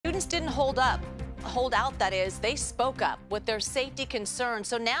students didn't hold out, that is. They spoke up with their safety concerns.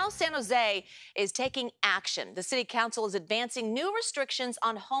 So now San Jose is taking action. The city council is advancing new restrictions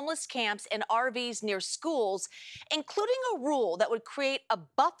on homeless camps and RVs near schools, including a rule that would create a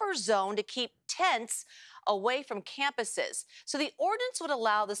buffer zone to keep tents away from campuses. So the ordinance would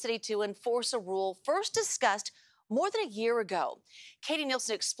allow the city to enforce a rule first discussed more than a year ago. Katie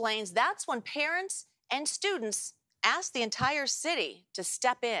Nielsen explains that's when parents and students asked the entire city to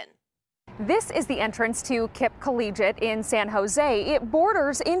step in. This is the entrance to KPIX Collegiate in San Jose. It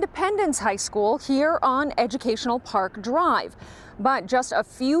borders Independence High School here on Educational Park Drive. But just a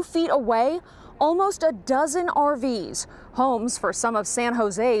few feet away, almost a dozen RVs, homes for some of San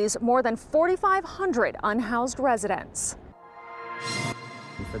Jose's more than 4,500 unhoused residents.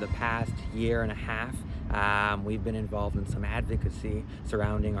 For the past year and a half, we've been involved in some advocacy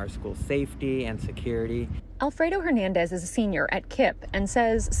surrounding our school safety and security. Alfredo Hernandez is a senior at KPIX and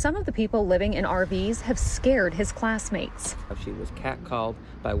says some of the people living in RVs have scared his classmates. She was catcalled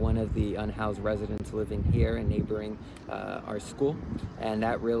by one of the unhoused residents living here and neighboring our school, and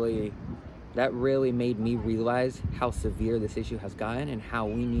that really made me realize how severe this issue has gotten and how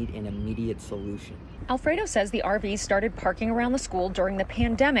we need an immediate solution. Alfredo says the RVs started parking around the school during the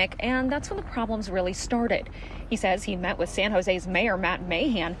pandemic, and that's when the problems really started. He says he met with San Jose's Mayor Matt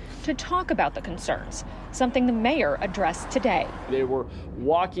Mahan to talk about the concerns, something the mayor addressed today. They were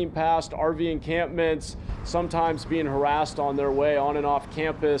walking past RV encampments, sometimes being harassed on their way on and off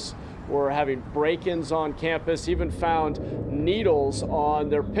campus, or having break-ins on campus, even found needles on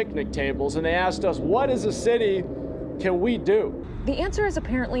their picnic tables. And they asked us, what as a city can we do? The answer is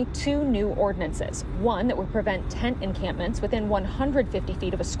apparently two new ordinances. One that would prevent tent encampments within 150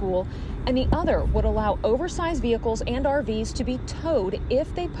 feet of a school, and the other would allow oversized vehicles and RVs to be towed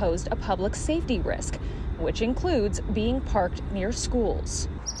if they posed a public safety risk, which includes being parked near schools.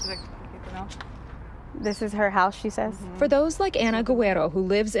 This is her house, she says. For those like Ana Guerrero, who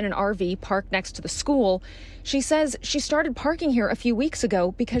lives in an RV parked next to the school, she says she started parking here a few weeks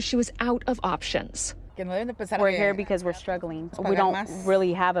ago because she was out of options. We're here because we're struggling. We don't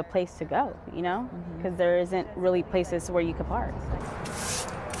really have a place to go, you know, because there isn't really places where you could park.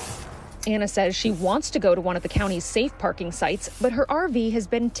 Anna says she wants to go to one of the county's safe parking sites, but her RV has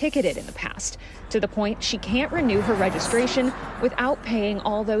been ticketed in the past, to the point she can't renew her registration without paying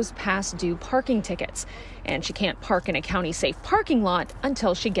all those past due parking tickets. And she can't park in a county safe parking lot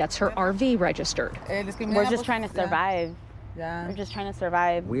until she gets her RV registered. We're just trying to survive. We're just trying to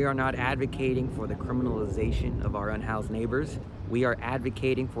survive. We are not advocating for the criminalization of our unhoused neighbors. We are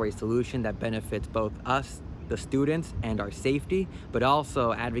advocating for a solution that benefits both us, the students, and our safety, but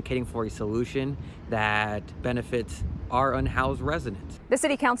also advocating for a solution that benefits our unhoused residents. The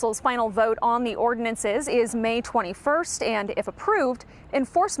City Council's final vote on the ordinances is May 21st, and if approved,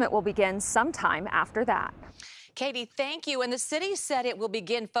 enforcement will begin sometime after that. Katie, thank you. And the city said it will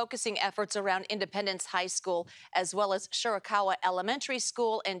begin focusing efforts around Independence High School, as well as Shirakawa Elementary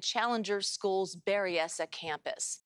School and Challenger School's Berryessa campus.